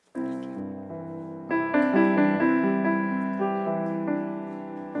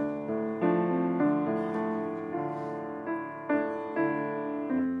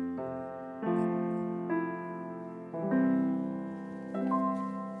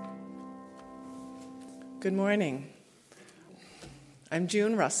Good morning. I'm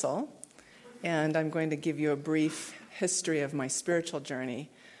June Russell, and I'm going to give you a brief history of my spiritual journey.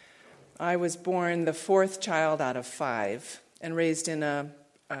 I was born the fourth child out of five and raised in an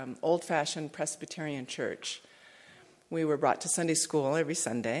old-fashioned Presbyterian church. We were brought to Sunday school every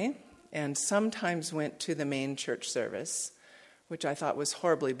Sunday and sometimes went to the main church service, which I thought was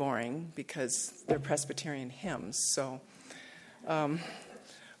horribly boring because they're Presbyterian hymns. But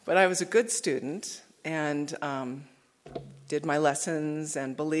I was a good student and did my lessons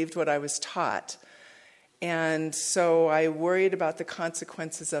and believed what I was taught. And so I worried about the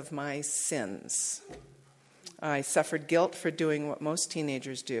consequences of my sins. I suffered guilt for doing what most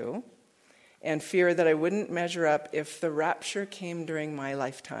teenagers do and fear that I wouldn't measure up if the rapture came during my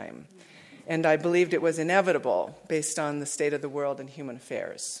lifetime. And I believed it was inevitable based on the state of the world and human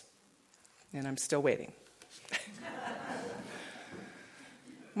affairs. And I'm still waiting.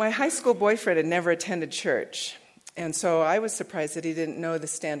 My high school boyfriend had never attended church, and so I was surprised that he didn't know the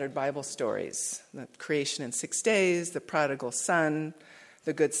standard Bible stories, the creation in 6 days, the prodigal son,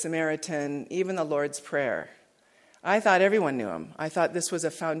 the Good Samaritan, even the Lord's Prayer. I thought everyone knew him. I thought this was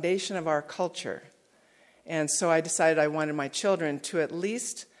a foundation of our culture. And so I decided I wanted my children to at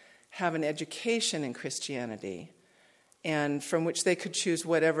least have an education in Christianity, and from which they could choose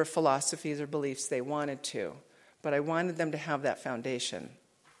whatever philosophies or beliefs they wanted to. But I wanted them to have that foundation.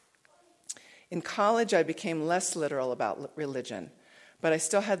 In college, I became less literal about religion, but I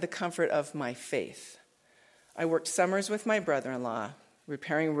still had the comfort of my faith. I worked summers with my brother-in-law,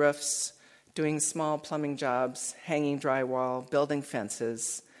 repairing roofs, doing small plumbing jobs, hanging drywall, building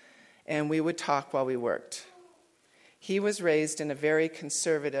fences, and we would talk while we worked. He was raised in a very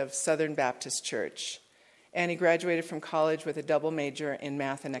conservative Southern Baptist church, and he graduated from college with a double major in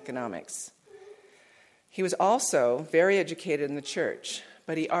math and economics. He was also very educated in the church,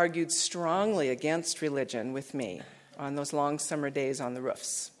 but he argued strongly against religion with me on those long summer days on the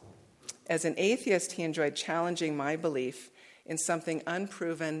roofs. As an atheist, he enjoyed challenging my belief in something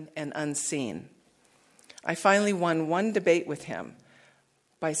unproven and unseen. I finally won one debate with him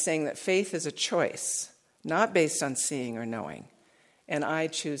by saying that faith is a choice, not based on seeing or knowing, and I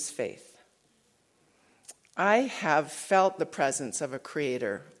choose faith. I have felt the presence of a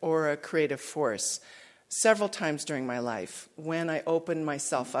creator or a creative force several times during my life when I opened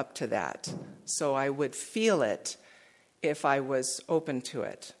myself up to that. So I would feel it if I was open to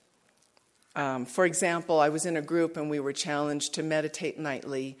it. For example, I was in a group and we were challenged to meditate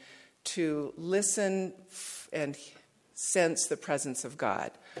nightly, to listen and sense the presence of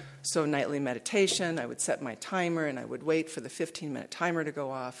God. So nightly meditation, I would set my timer and I would wait for the 15-minute timer to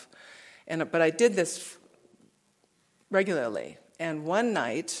go off. But I did this regularly. And one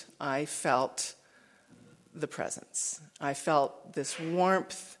night I felt the presence. I felt this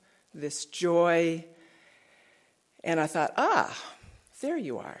warmth, this joy, and I thought, there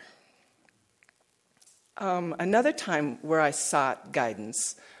you are. Another time where I sought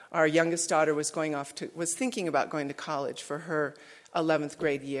guidance, our youngest daughter was thinking about going to college for her 11th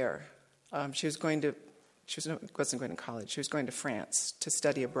grade year. She wasn't going to college. She was going to France to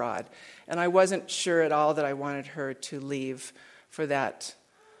study abroad, and I wasn't sure at all that I wanted her to leave for that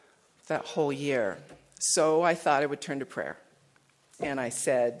whole year. So I thought I would turn to prayer. And I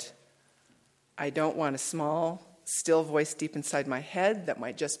said, I don't want a small, still voice deep inside my head that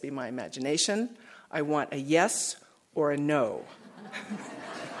might just be my imagination. I want a yes or a no.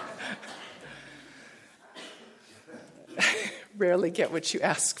 Rarely get what you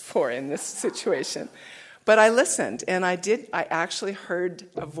ask for in this situation. But I listened, and I actually heard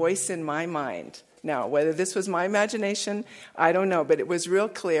a voice in my mind. Now, whether this was my imagination, I don't know, but it was real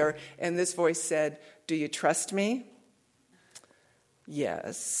clear, and this voice said, "Do you trust me?"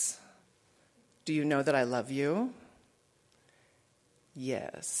 "Yes." "Do you know that I love you?"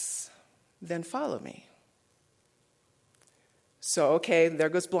 "Yes." "Then follow me." So, okay, there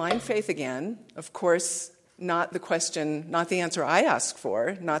goes blind faith again. Of course, not the answer I asked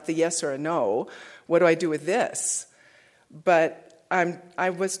for, not the yes or a no. What do I do with this? But I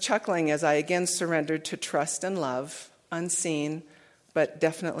was chuckling as I again surrendered to trust and love, unseen, but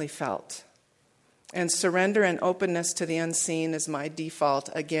definitely felt. And surrender and openness to the unseen is my default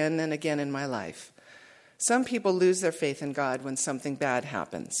again and again in my life. Some people lose their faith in God when something bad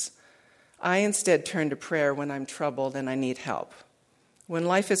happens. I instead turn to prayer when I'm troubled and I need help. When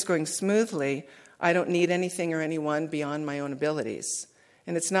life is going smoothly, I don't need anything or anyone beyond my own abilities.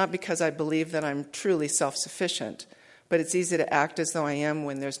 And it's not because I believe that I'm truly self-sufficient, but it's easy to act as though I am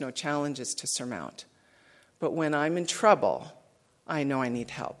when there's no challenges to surmount. But when I'm in trouble, I know I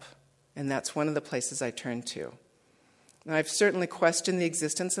need help. And that's one of the places I turn to. And I've certainly questioned the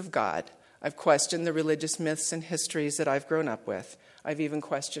existence of God. I've questioned the religious myths and histories that I've grown up with. I've even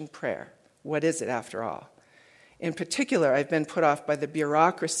questioned prayer. What is it, after all? In particular, I've been put off by the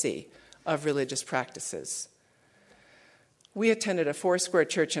bureaucracy of religious practices. We attended a Foursquare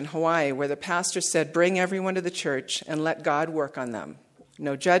church in Hawaii where the pastor said, bring everyone to the church and let God work on them.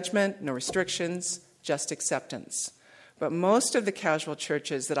 No judgment, no restrictions, just acceptance. But most of the casual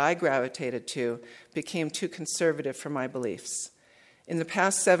churches that I gravitated to became too conservative for my beliefs. In the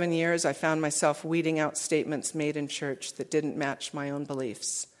past 7 years, I found myself weeding out statements made in church that didn't match my own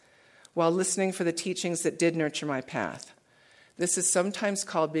beliefs, while listening for the teachings that did nurture my path. This is sometimes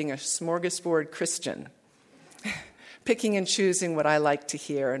called being a smorgasbord Christian, picking and choosing what I like to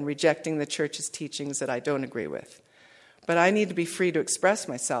hear and rejecting the church's teachings that I don't agree with. But I need to be free to express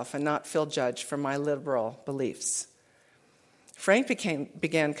myself and not feel judged for my liberal beliefs. Frank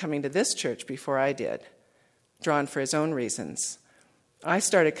began coming to this church before I did, drawn for his own reasons. I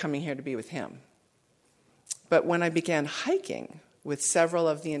started coming here to be with him. But when I began hiking with several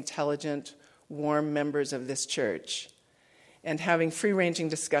of the intelligent, warm members of this church and having free-ranging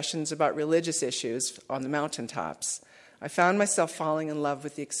discussions about religious issues on the mountaintops, I found myself falling in love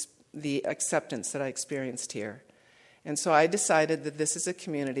with the acceptance that I experienced here. And so I decided that this is a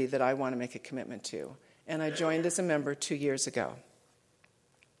community that I want to make a commitment to. And I joined as a member 2 years ago.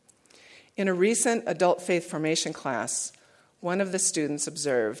 In a recent adult faith formation class, one of the students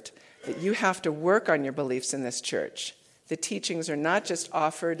observed that you have to work on your beliefs in this church. The teachings are not just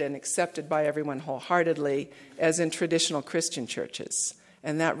offered and accepted by everyone wholeheartedly, as in traditional Christian churches.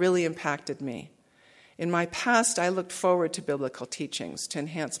 And that really impacted me. In my past, I looked forward to biblical teachings to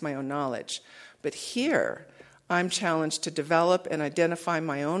enhance my own knowledge. But here, I'm challenged to develop and identify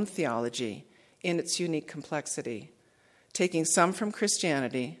my own theology in its unique complexity, taking some from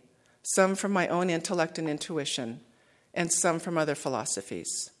Christianity, some from my own intellect and intuition, and some from other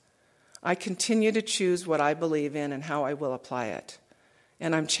philosophies. I continue to choose what I believe in and how I will apply it.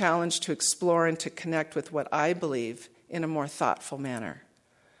 And I'm challenged to explore and to connect with what I believe in a more thoughtful manner.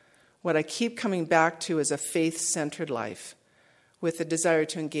 What I keep coming back to is a faith-centered life with a desire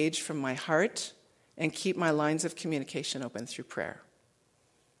to engage from my heart and keep my lines of communication open through prayer.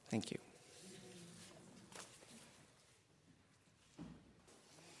 Thank you.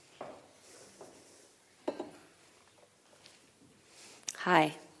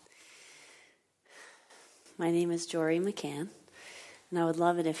 Hi. My name is Jory McCann, and I would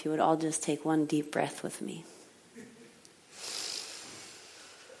love it if you would all just take one deep breath with me.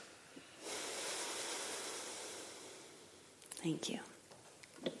 Thank you.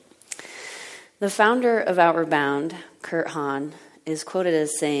 The founder of Outward Bound, Kurt Hahn, is quoted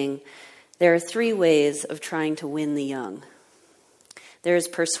as saying, there are 3 ways of trying to win the young. There is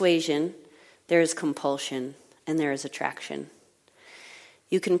persuasion, there is compulsion, and there is attraction.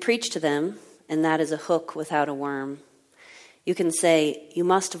 You can preach to them, and that is a hook without a worm. You can say, you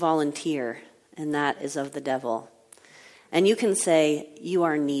must volunteer, and that is of the devil. And you can say, you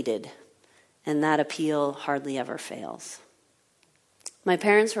are needed, and that appeal hardly ever fails. My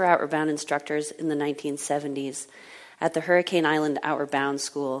parents were Outward Bound instructors in the 1970s at the Hurricane Island Outward Bound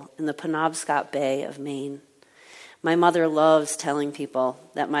School in the Penobscot Bay of Maine. My mother loves telling people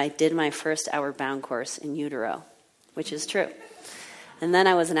that I did my first Outward Bound course in utero, which is true. And then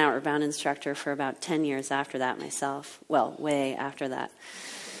I was an Outward Bound instructor for about 10 years after that myself. Well, way after that.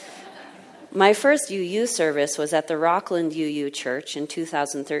 My first UU service was at the Rockland UU Church in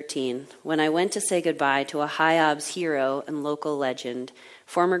 2013 when I went to say goodbye to a High Obs hero and local legend,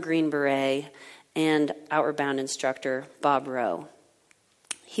 former Green Beret and Outward Bound instructor Bob Rowe.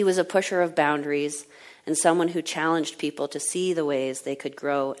 He was a pusher of boundaries and someone who challenged people to see the ways they could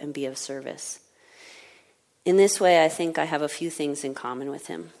grow and be of service. In this way, I think I have a few things in common with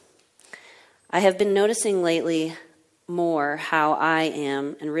him. I have been noticing lately more how I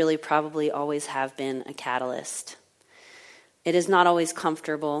am, and really probably always have been, a catalyst. It is not always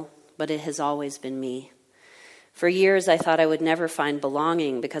comfortable, but it has always been me. For years, I thought I would never find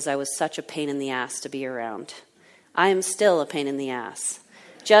belonging because I was such a pain in the ass to be around. I am still a pain in the ass,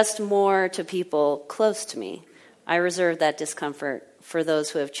 just more to people close to me. I reserve that discomfort for those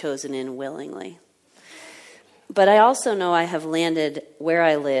who have chosen in willingly. But I also know I have landed where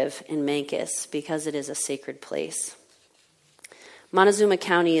I live in Mancos because it is a sacred place. Montezuma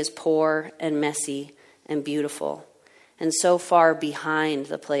County is poor and messy and beautiful, and so far behind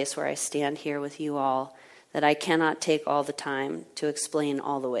the place where I stand here with you all that I cannot take all the time to explain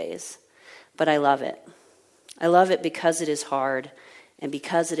all the ways. But I love it. I love it because it is hard, and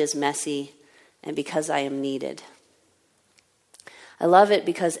because it is messy, and because I am needed. I love it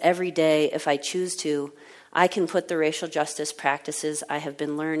because every day, if I choose to, I can put the racial justice practices I have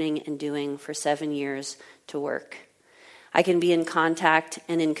been learning and doing for 7 years to work. I can be in contact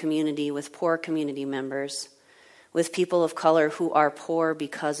and in community with poor community members, with people of color who are poor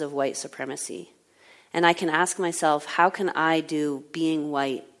because of white supremacy. And I can ask myself, how can I do being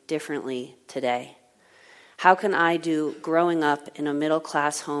white differently today? How can I do growing up in a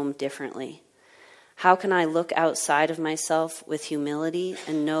middle-class home differently? How can I look outside of myself with humility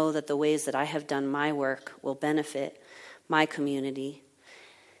and know that the ways that I have done my work will benefit my community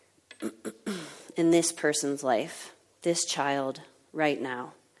in this person's life, this child, right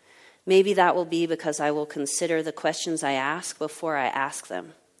now? Maybe that will be because I will consider the questions I ask before I ask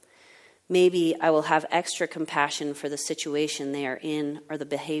them. Maybe I will have extra compassion for the situation they are in or the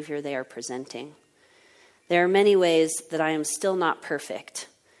behavior they are presenting. There are many ways that I am still not perfect,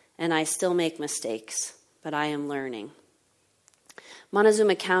 and I still make mistakes, but I am learning.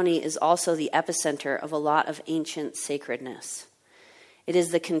 Montezuma County is also the epicenter of a lot of ancient sacredness. It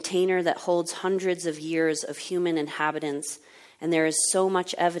is the container that holds hundreds of years of human inhabitants, and there is so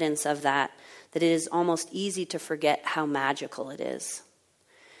much evidence of that it is almost easy to forget how magical it is.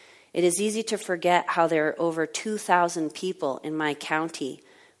 It is easy to forget how there are over 2,000 people in my county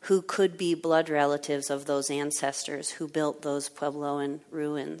who could be blood relatives of those ancestors who built those Puebloan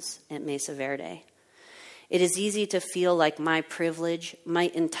ruins at Mesa Verde. It is easy to feel like my privilege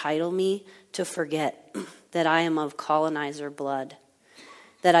might entitle me to forget that I am of colonizer blood,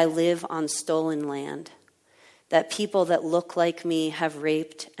 that I live on stolen land, that people that look like me have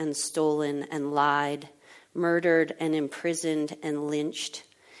raped and stolen and lied, murdered and imprisoned and lynched,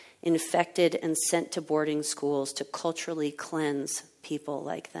 infected and sent to boarding schools to culturally cleanse people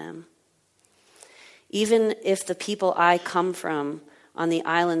like them. Even if the people I come from on the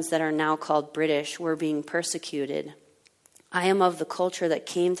islands that are now called British were being persecuted, I am of the culture that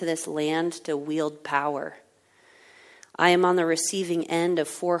came to this land to wield power. I am on the receiving end of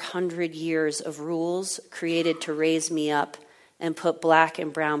 400 years of rules created to raise me up and put black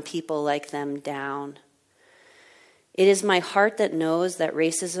and brown people like them down. It is my heart that knows that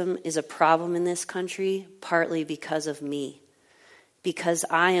racism is a problem in this country, partly because of me, because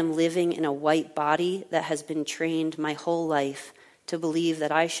I am living in a white body that has been trained my whole life to believe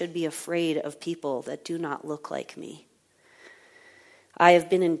that I should be afraid of people that do not look like me. I have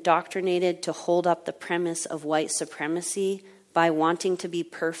been indoctrinated to hold up the premise of white supremacy by wanting to be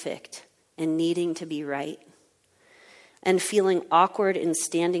perfect and needing to be right, and feeling awkward in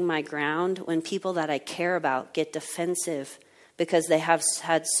standing my ground when people that I care about get defensive because they have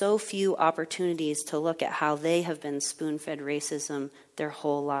had so few opportunities to look at how they have been spoon-fed racism their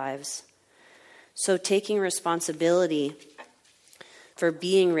whole lives. So taking responsibility for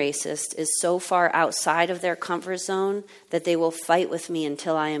being racist is so far outside of their comfort zone that they will fight with me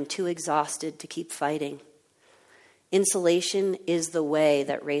until I am too exhausted to keep fighting. Insulation is the way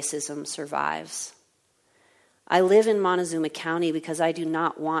that racism survives. I live in Montezuma County because I do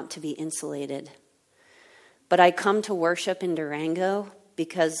not want to be insulated. But I come to worship in Durango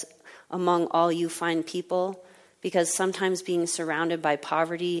because among all you fine people, because sometimes being surrounded by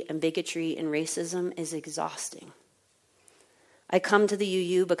poverty and bigotry and racism is exhausting. I come to the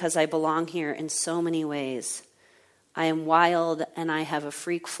UU because I belong here in so many ways. I am wild and I have a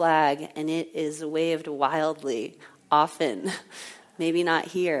freak flag and it is waved wildly, often. Maybe not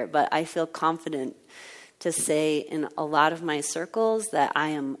here, but I feel confident to say in a lot of my circles that I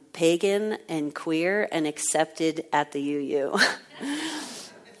am pagan and queer and accepted at the UU.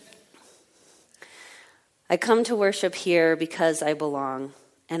 I come to worship here because I belong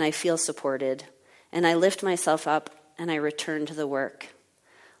and I feel supported, and I lift myself up and I return to the work.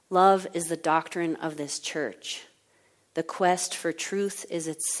 Love is the doctrine of this church. The quest for truth is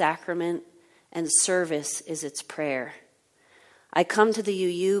its sacrament, and service is its prayer. I come to the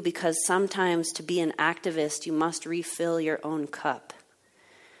UU because sometimes to be an activist, you must refill your own cup.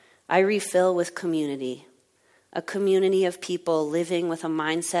 I refill with community, a community of people living with a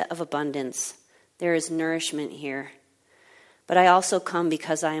mindset of abundance. There is nourishment here. But I also come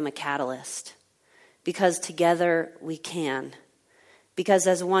because I am a catalyst, because together we can, because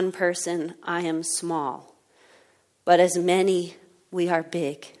as one person I am small, but as many we are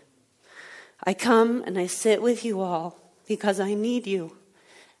big. I come and I sit with you all because I need you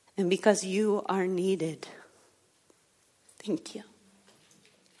and because you are needed. Thank you.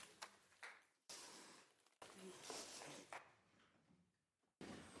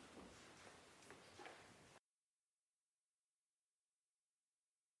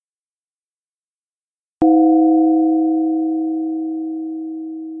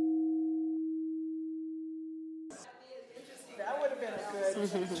 That would have been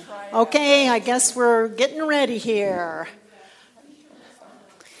a good try Okay, I guess we're getting ready here.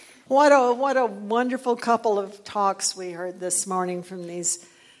 What a wonderful couple of talks we heard this morning from these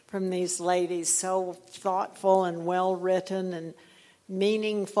ladies. So thoughtful and well written and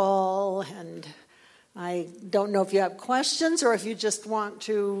meaningful. And I don't know if you have questions or if you just want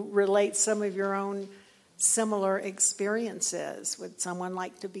to relate some of your own similar experiences. Would someone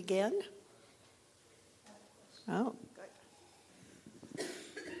like to begin? Oh.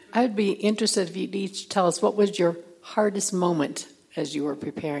 I would be interested if you'd each tell us what was your hardest moment as you were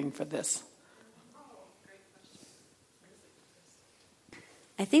preparing for this.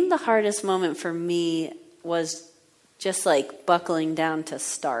 I think the hardest moment for me was just like buckling down to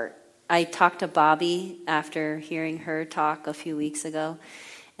start. I talked to Bobby after hearing her talk a few weeks ago,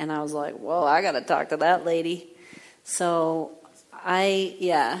 and I was like, whoa, I got to talk to that lady. So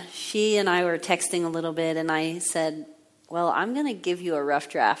she and I were texting a little bit, and I said, well, I'm going to give you a rough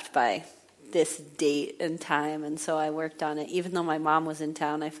draft by this date and time. And so I worked on it. Even though my mom was in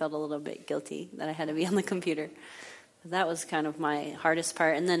town, I felt a little bit guilty that I had to be on the computer. But that was kind of my hardest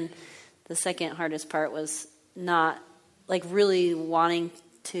part. And then the second hardest part was not, like, really wanting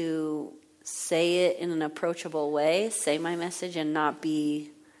to say it in an approachable way, say my message, and not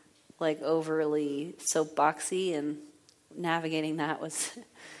be, like, overly soapboxy. And navigating that was...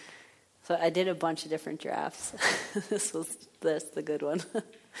 So I did a bunch of different drafts. This was the good one.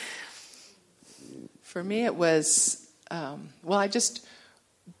 For me, it was, I just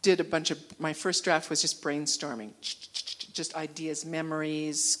did my first draft was just brainstorming, just ideas,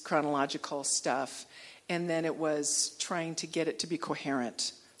 memories, chronological stuff. And then it was trying to get it to be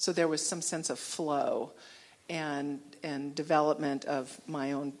coherent. So there was some sense of flow and development of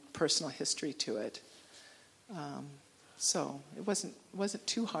my own personal history to it. So it wasn't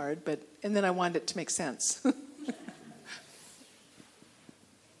too hard, and then I wanted it to make sense.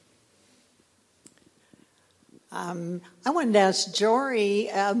 I wanted to ask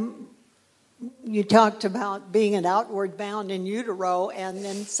Jory, you talked about being an outward bound in utero, and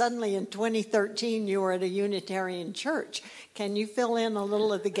then suddenly in 2013 you were at a Unitarian church. Can you fill in a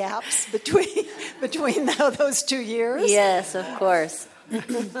little of the gaps between those 2 years? Yes, of course.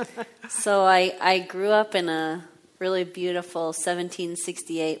 So I grew up in a really beautiful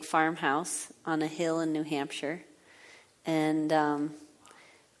 1768 farmhouse on a hill in New Hampshire. And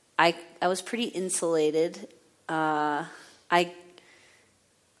I was pretty insulated. I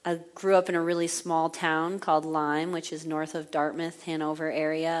grew up in a really small town called Lyme, which is north of Dartmouth, Hanover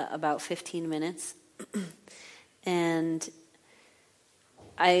area, about 15 minutes. And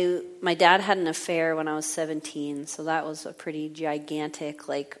my dad had an affair when I was 17, so that was a pretty gigantic,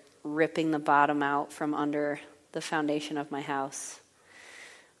 like, ripping the bottom out from under the foundation of my house.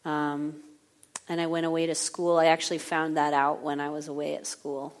 And I went away to school. I actually found that out when I was away at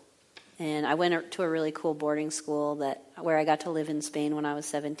school. And I went to a really cool boarding school where I got to live in Spain when I was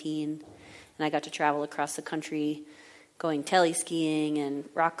 17. And I got to travel across the country going teleskiing and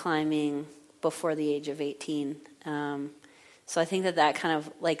rock climbing before the age of 18. So I think that kind of,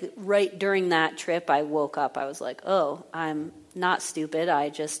 like, right during that trip, I woke up. I was like, oh, I'm not stupid.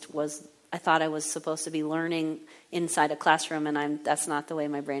 I thought I was supposed to be learning inside a classroom, and that's not the way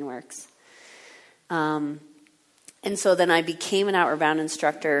my brain works. And so then I became an Outward Bound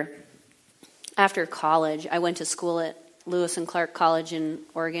instructor after college. I went to school at Lewis and Clark College in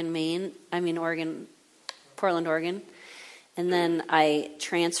Portland, Oregon. And then I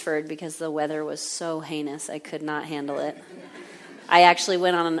transferred because the weather was so heinous. I could not handle it. I actually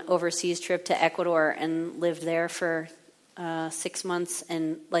went on an overseas trip to Ecuador and lived there for 6 months,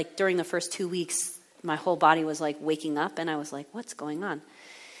 and like during the first 2 weeks, my whole body was like waking up, and I was like, what's going on?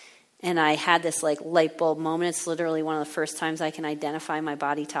 And I had this like light bulb moment. It's literally one of the first times I can identify my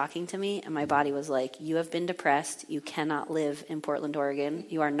body talking to me, and my body was like, you have been depressed. You cannot live in Portland, Oregon.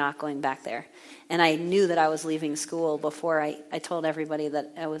 You are not going back there. And I knew that I was leaving school before I told everybody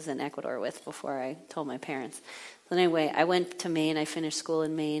that I was in Ecuador before I told my parents. But anyway, I went to Maine. I finished school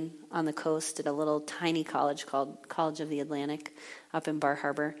in Maine on the coast at a little tiny college called College of the Atlantic up in Bar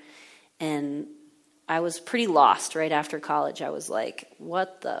Harbor. And I was pretty lost right after college. I was like,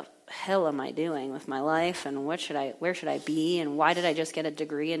 what the hell am I doing with my life? And where should I be? And why did I just get a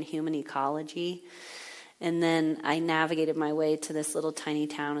degree in human ecology? And then I navigated my way to this little tiny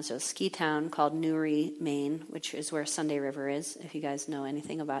town. It's a ski town called Newry, Maine, which is where Sunday River is, if you guys know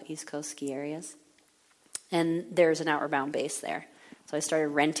anything about East Coast ski areas. And there's an Outward Bound base there. So I started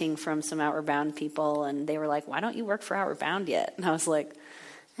renting from some Outward Bound people, and they were like, why don't you work for Outward Bound yet? And I was like,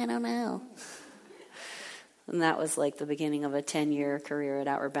 I don't know. And that was like the beginning of a 10-year career at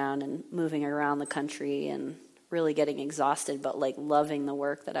Outward Bound and moving around the country and really getting exhausted, but like loving the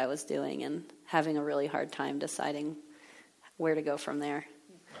work that I was doing and having a really hard time deciding where to go from there.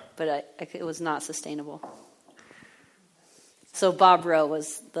 But it was not sustainable. So Bob Rowe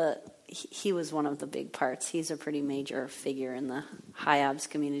was he was one of the big parts. He's a pretty major figure in the HIABS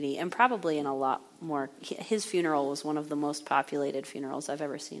community, and probably in a lot more. His funeral was one of the most populated funerals I've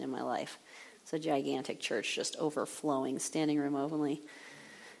ever seen in my life. It's a gigantic church, just overflowing, standing room only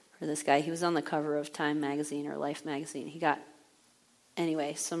for this guy. He was on the cover of Time magazine or Life magazine.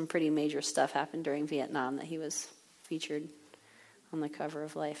 Anyway, some pretty major stuff happened during Vietnam that he was featured on the cover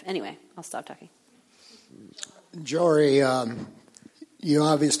of Life. Anyway, I'll stop talking. Jory, you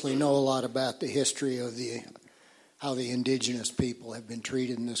obviously know a lot about the history of how the indigenous people have been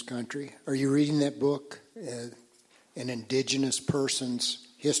treated in this country. Are you reading that book, An Indigenous Person's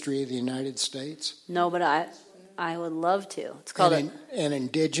History of the United States? No, but I would love to. It's called An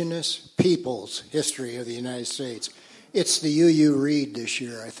Indigenous People's History of the United States. It's the UU Read this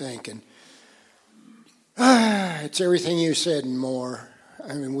year, I think, and it's everything you said and more.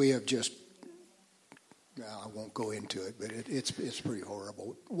 I mean, we have just. I won't go into it, but it's pretty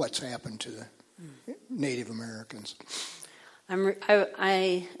horrible what's happened to the Native Americans.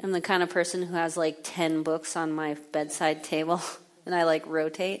 I am the kind of person who has like 10 books on my bedside table, and I like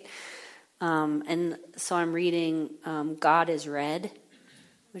rotate. And so I'm reading God is Red,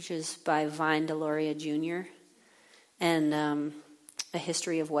 which is by Vine Deloria Jr., and A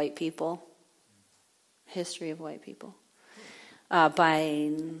History of White People.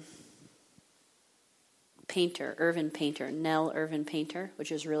 By Nell Irvin Painter, which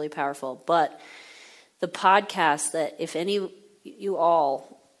is really powerful. But the podcast that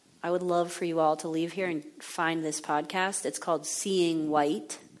I would love for you all to leave here and find this podcast. It's called Seeing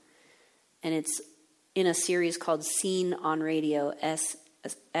White, and it's in a series called Scene on Radio,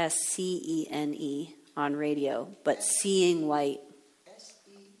 SCENE on radio, but Seeing White,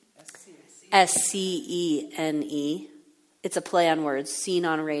 SCENE. It's a play on words, Scene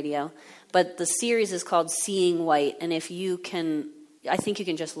on Radio. But the series is called Seeing White, and I think you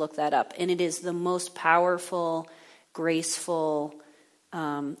can just look that up. And it is the most powerful, graceful,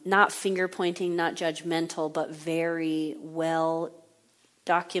 not finger-pointing, not judgmental, but very well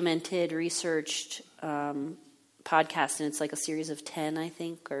documented, researched podcast. And it's like a series of 10, I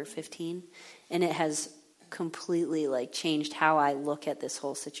think, or 15. And it has completely changed how I look at this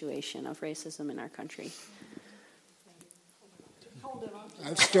whole situation of racism in our country.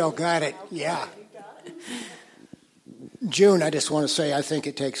 I've still got it, yeah. June, I just want to say I think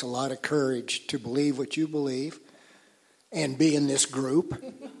it takes a lot of courage to believe what you believe and be in this group.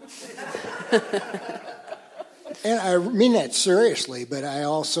 And I mean that seriously, but I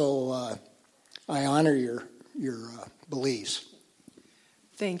also I honor your beliefs.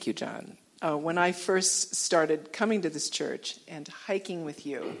 Thank you, John. When I first started coming to this church and hiking with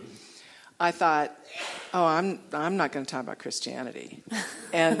you, I thought, I'm not going to talk about Christianity.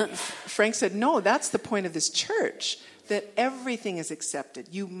 And Frank said, no, that's the point of this church, that everything is accepted.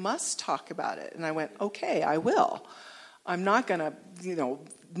 You must talk about it. And I went, okay, I will. I'm not going to,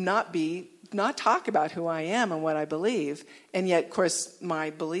 not talk about who I am and what I believe. And yet, of course, my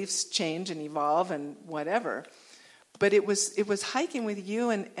beliefs change and evolve and whatever. But it was hiking with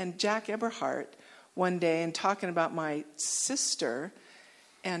you and Jack Eberhardt one day and talking about my sister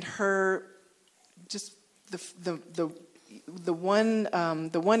and her, just the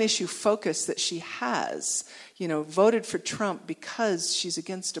one issue focus that she has, voted for Trump because she's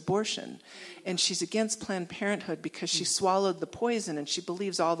against abortion, and she's against Planned Parenthood because she swallowed the poison and she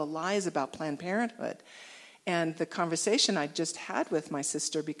believes all the lies about Planned Parenthood. And the conversation I just had with my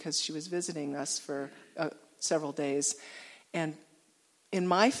sister, because she was visiting us for several days, and in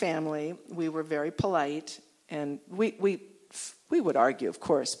my family we were very polite, and we would argue, of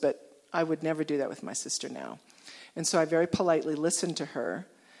course, but I would never do that with my sister now. And so I very politely listened to her,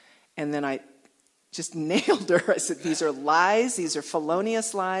 and then I just nailed her. I said, these are lies. These are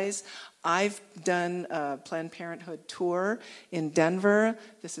felonious lies. I've done a Planned Parenthood tour in Denver.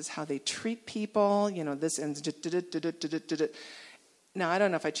 This is how they treat people. This ends. Now, I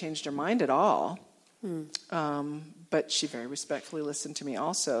don't know if I changed her mind at all, but she very respectfully listened to me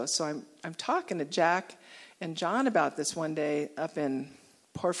also. So I'm talking to Jack and John about this one day up in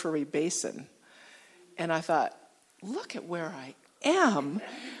Porphyry Basin. And I thought, look at where I am.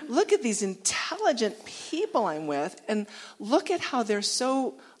 Look at these intelligent people I'm with, and look at how they're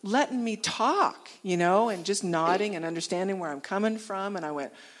so letting me talk, and just nodding and understanding where I'm coming from. And I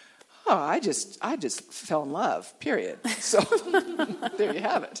went, I just fell in love, period. So there you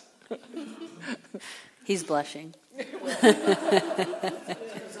have it. He's blushing.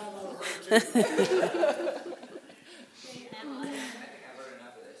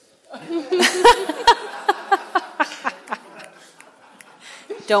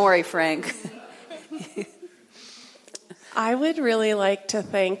 Don't worry, Frank. I would really like to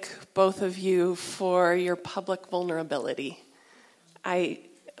thank both of you for your public vulnerability.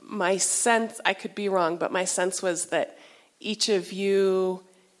 My sense, I could be wrong, but my sense was that each of you,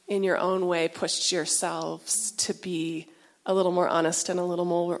 in your own way, pushed yourselves to be a little more honest and a little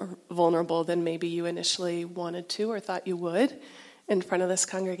more vulnerable than maybe you initially wanted to or thought you would in front of this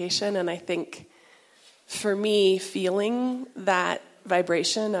congregation. And I think for me, feeling that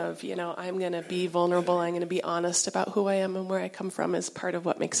vibration of, I'm going to be vulnerable, I'm going to be honest about who I am and where I come from is part of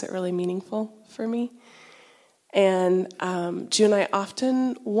what makes it really meaningful for me. And June, I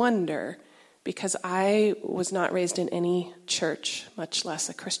often wonder, because I was not raised in any church, much less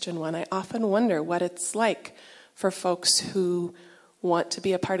a Christian one, I often wonder what it's like for folks who want to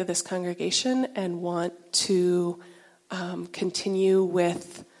be a part of this congregation and want to continue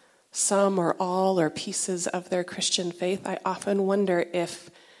with some or all or pieces of their Christian faith. I often wonder if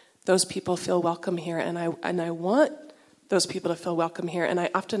those people feel welcome here, and I want those people to feel welcome here, and I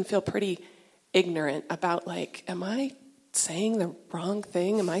often feel pretty ignorant about, am I saying the wrong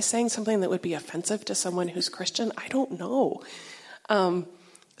thing? Am I saying something that would be offensive to someone who's Christian? I don't know.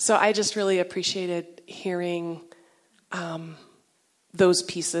 So I just really appreciated hearing those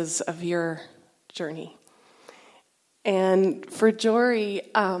pieces of your journey. And for Jory,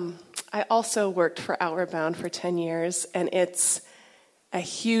 I also worked for Outward Bound for 10 years, and it's a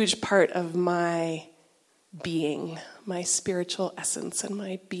huge part of my being, my spiritual essence and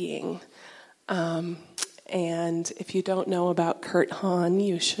my being. And if you don't know about Kurt Hahn,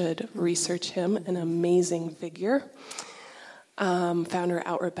 you should research him, an amazing figure, founder of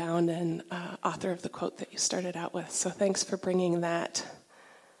Outward Bound and author of the quote that you started out with. So thanks for bringing that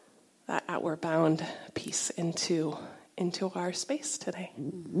Outward Bound piece into our space today.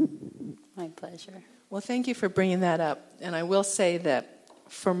 My pleasure. Well, thank you for bringing that up. And I will say that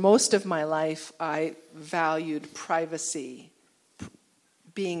for most of my life, I valued privacy,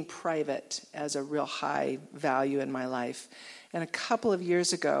 being private, as a real high value in my life. And a couple of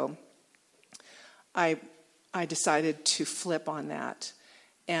years ago, I decided to flip on that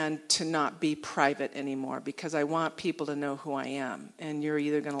and to not be private anymore, because I want people to know who I am. And you're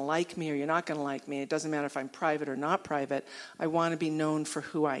either going to like me or you're not going to like me. It doesn't matter if I'm private or not private. I want to be known for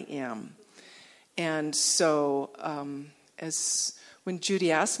who I am. And so when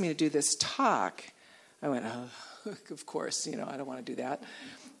Judy asked me to do this talk, I went, oh, of course, I don't want to do that.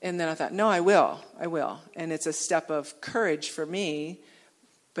 And then I thought, no, I will. And it's a step of courage for me,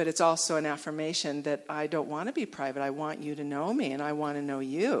 but it's also an affirmation that I don't want to be private. I want you to know me, and I want to know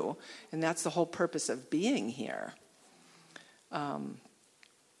you. And that's the whole purpose of being here. And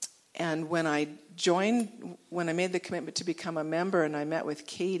when I made the commitment to become a member and I met with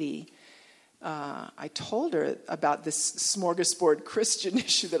Katie, I told her about this smorgasbord Christian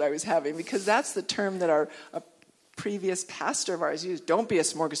issue that I was having, because that's the term that a previous pastor of ours used. Don't be a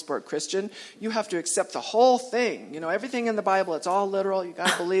smorgasbord Christian. You have to accept the whole thing. Everything in the Bible, it's all literal. You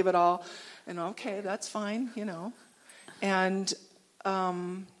got to believe it all. And okay, that's fine, And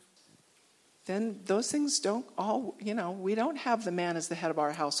then those things don't all, we don't have the man as the head of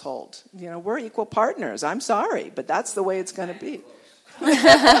our household. We're equal partners. I'm sorry, but that's the way it's going to be.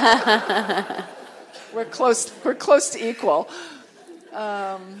 We're close to equal.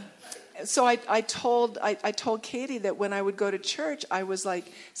 So I told Katie that when I would go to church, I was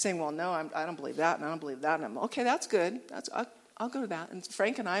like saying, well, no, I don't believe that, and I don't believe that. And I'm okay, that's good. I'll go to that. And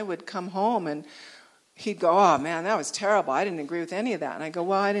Frank and I would come home, and he'd go, oh, man, that was terrible. I didn't agree with any of that. And I go,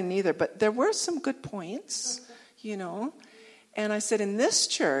 well, I didn't either. But there were some good points, And I said, in this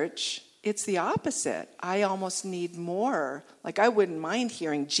church, it's the opposite. I almost need more. I wouldn't mind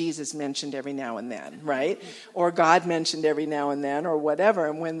hearing Jesus mentioned every now and then, right? Or God mentioned every now and then, or whatever.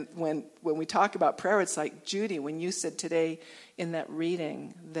 And when we talk about prayer, it's like, Judy, when you said today in that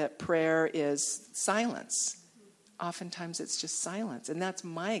reading that prayer is silence. Oftentimes it's just silence. And that's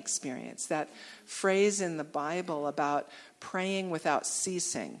my experience. That phrase in the Bible about praying without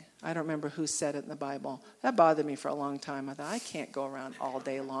ceasing. I don't remember who said it in the Bible. That bothered me for a long time. I thought, I can't go around all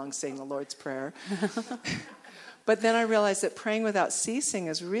day long saying the Lord's Prayer. But then I realized that praying without ceasing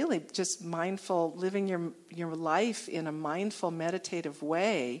is really just mindful, living your life in a mindful, meditative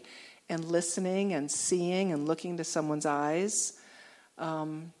way, and listening and seeing and looking to someone's eyes.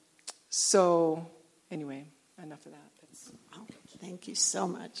 So anyway, enough of that. Thank you so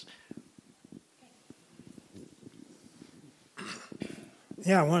much.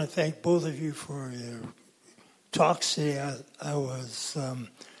 Yeah, I want to thank both of you for your talks today. I was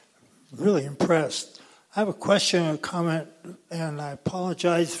really impressed. I have a question or a comment, and I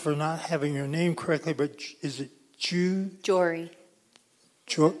apologize for not having your name correctly, but is it Jory.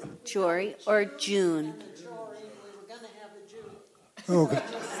 Jory or June? Okay.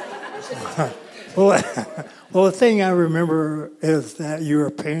 Well, the thing I remember is that you were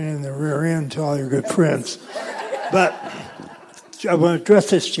a pain in the rear end to all your good friends. But I want to address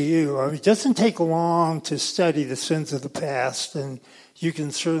this to you. I mean, it doesn't take long to study the sins of the past, and you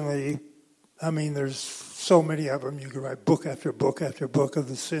can certainly, there's so many of them. You can write book after book after book of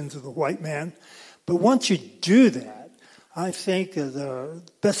the sins of the white man. But once you do that, I think the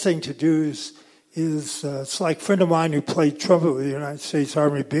best thing to do is it's like a friend of mine who played trumpet with the United States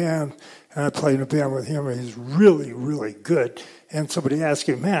Army Band, and I played in a band with him, and he's really, really good. And somebody asked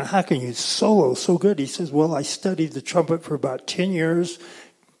him, man, how can you solo so good? He says, well, I studied the trumpet for about 10 years,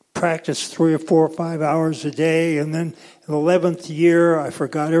 practiced 3 or 4 or 5 hours a day, and then in the 11th year, I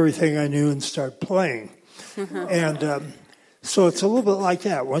forgot everything I knew and started playing. And so it's a little bit like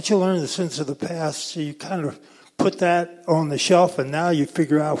that. Once you learn the sins of the past, you kind of put that on the shelf, and now you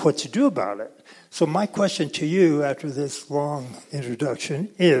figure out what to do about it. So my question to you after this long introduction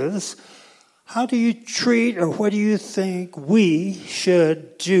is, how do you treat, or what do you think we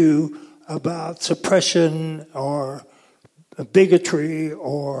should do about suppression or bigotry,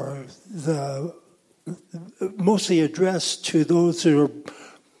 or the mostly addressed to those who are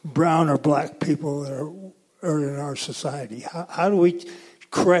brown or black people that are in our society? How do we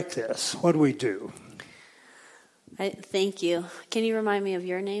correct this? What do we do? Thank you. Can you remind me of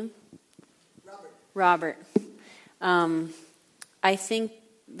your name? Robert. I think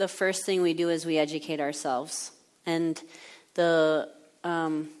the first thing we do is we educate ourselves. And the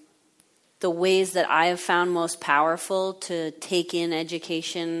ways that I have found most powerful to take in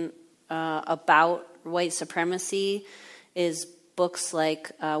education about white supremacy is books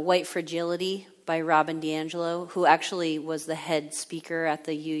like White Fragility by Robin DiAngelo, who actually was the head speaker at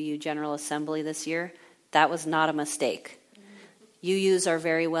the UU General Assembly this year. That was not a mistake. UUs are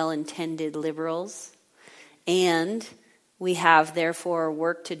very well-intended liberals, and we have, therefore,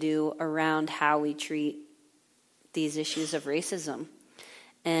 work to do around how we treat these issues of racism.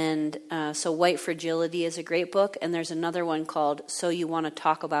 And so White Fragility is a great book, and there's another one called So You Want to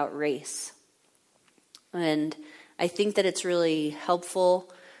Talk About Race. And I think that it's really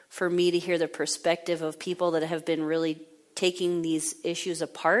helpful for me to hear the perspective of people that have been really taking these issues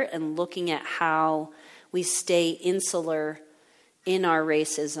apart and looking at how we stay insular in our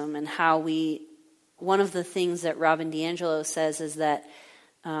racism, and how one of the things that Robin DiAngelo says is that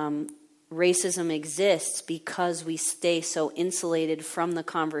racism exists because we stay so insulated from the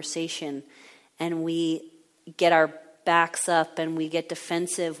conversation, and we get our backs up and we get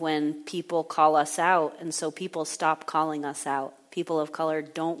defensive when people call us out, and so people stop calling us out. People of color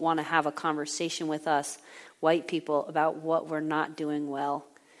don't want to have a conversation with us, white people, about what we're not doing well.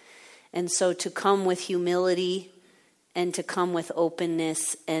 And so to come with humility and to come with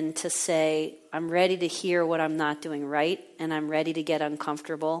openness and to say, I'm ready to hear what I'm not doing right, and I'm ready to get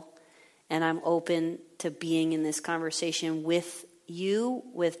uncomfortable, and I'm open to being in this conversation with you,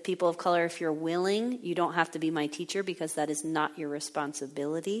 with people of color. If you're willing, you don't have to be my teacher because that is not your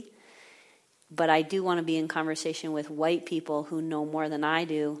responsibility. But I do want to be in conversation with white people who know more than I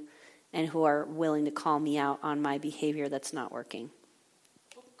do and who are willing to call me out on my behavior that's not working.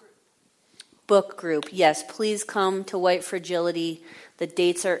 Book group. Yes, please come to White Fragility. The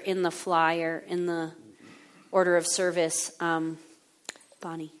dates are in the flyer, in the order of service.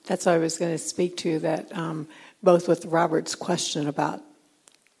 Bonnie. That's what I was going to speak to, that both with Robert's question about,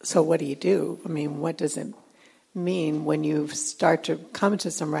 so what do you do? I mean, what does it mean when you start to come to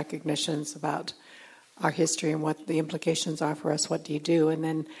some recognitions about our history and what the implications are for us? What do you do? And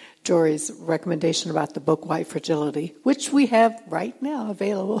then Jory's recommendation about the book White Fragility, which we have right now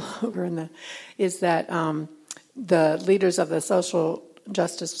available over in is that the leaders of the Social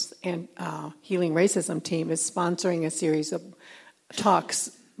Justice and Healing Racism team is sponsoring a series of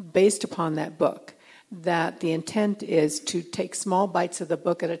talks based upon that book. That the intent is to take small bites of the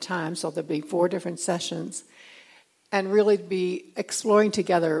book at a time, so there'll be 4 different sessions, and really be exploring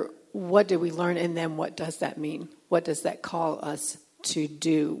together what did we learn, and then what does that mean? What does that call us to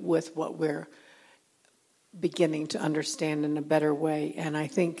do with what we're beginning to understand in a better way? And I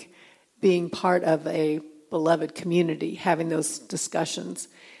think being part of a beloved community, having those discussions,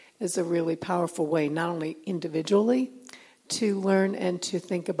 is a really powerful way, not only individually to learn and to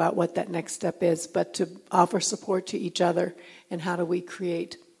think about what that next step is, but to offer support to each other, and how do we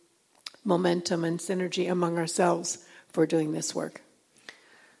create momentum and synergy among ourselves for doing this work.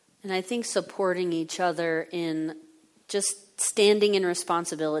 And I think supporting each other in just standing in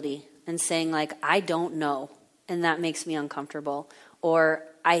responsibility. and saying, like, I don't know, and that makes me uncomfortable. Or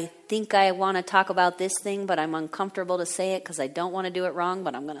I think I want to talk about this thing, but I'm uncomfortable to say it because I don't want to do it wrong,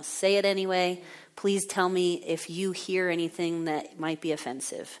 but I'm going to say it anyway. Please tell me if you hear anything that might be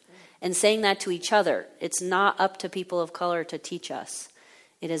offensive. And saying that to each other. It's not up to people of color to teach us.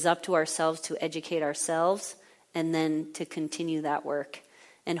 It is up to ourselves to educate ourselves and then to continue that work.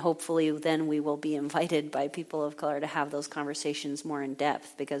 And hopefully then we will be invited by people of color to have those conversations more in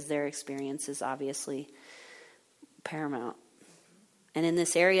depth because their experience is obviously paramount. And in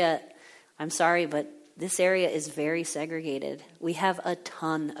this area, I'm sorry, but this area is very segregated. We have a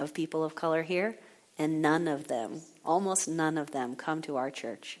ton of people of color here, and none of them, almost none of them, come to our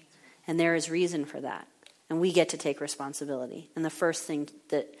church. And there is reason for that. And we get to take responsibility. And the first thing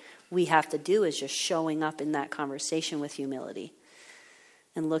that we have to do is just showing up in that conversation with humility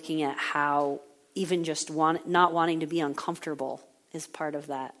and looking at how even just not wanting to be uncomfortable is part of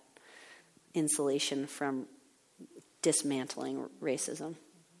that insulation from dismantling racism.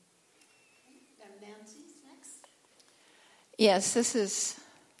 Nancy's next. Yes, this is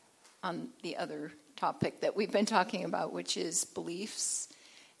on the other topic that we've been talking about, which is beliefs.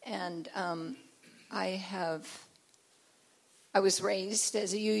 And I was raised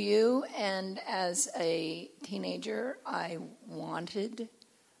as a UU, and as a teenager, I wanted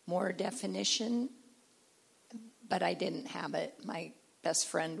more definition, but I didn't have it. My best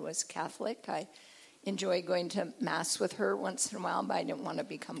friend was Catholic. I enjoyed going to Mass with her once in a while, but I didn't want to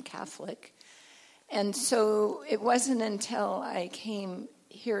become Catholic. And so it wasn't until I came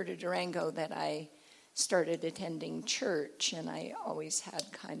here to Durango that I started attending church, and I always had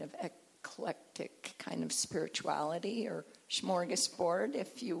kind of eclectic kind of spirituality, or smorgasbord,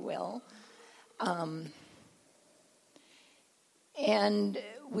 if you will. And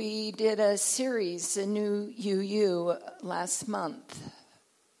we did a series, a new UU, last month.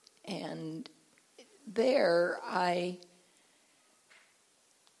 And there I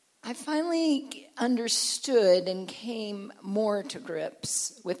finally understood and came more to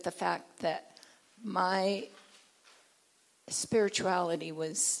grips with the fact that my spirituality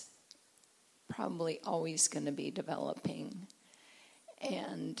was probably always going to be developing.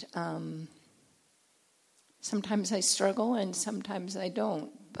 And sometimes I struggle and sometimes I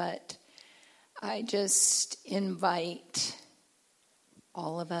don't. But I just invite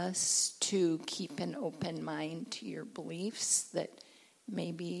all of us to keep an open mind to your beliefs, that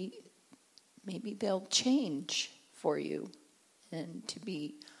maybe they'll change for you, and to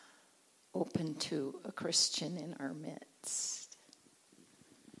be open to a Christian in our midst.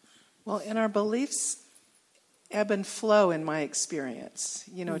 Well, in our beliefs ebb and flow in my experience.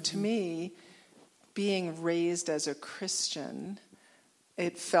 You know, to me, being raised as a Christian,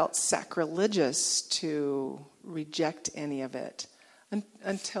 it felt sacrilegious to reject any of it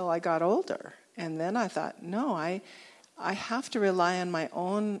until I got older. And then I thought, no, I have to rely on my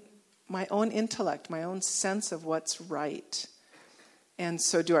own intellect, my own sense of what's right. And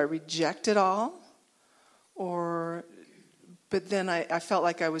so do I reject it all? But then I felt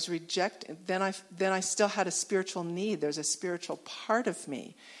like I was rejected. Then I still had a spiritual need. There's a spiritual part of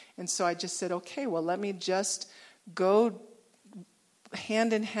me. And so I just said, okay, well, let me just go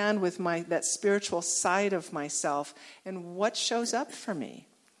hand in hand with that spiritual side of myself and what shows up for me.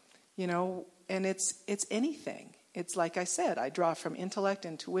 You know, and it's anything. It's like I said, I draw from intellect,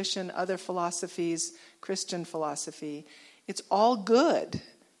 intuition, other philosophies, Christian philosophy. It's all good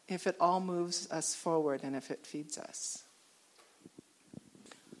if it all moves us forward and if it feeds us.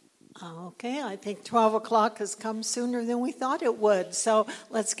 Okay, I think 12 o'clock has come sooner than we thought it would. So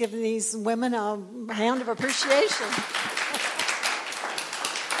let's give these women a hand of appreciation.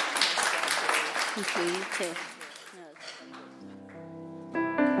 Thank you. You too.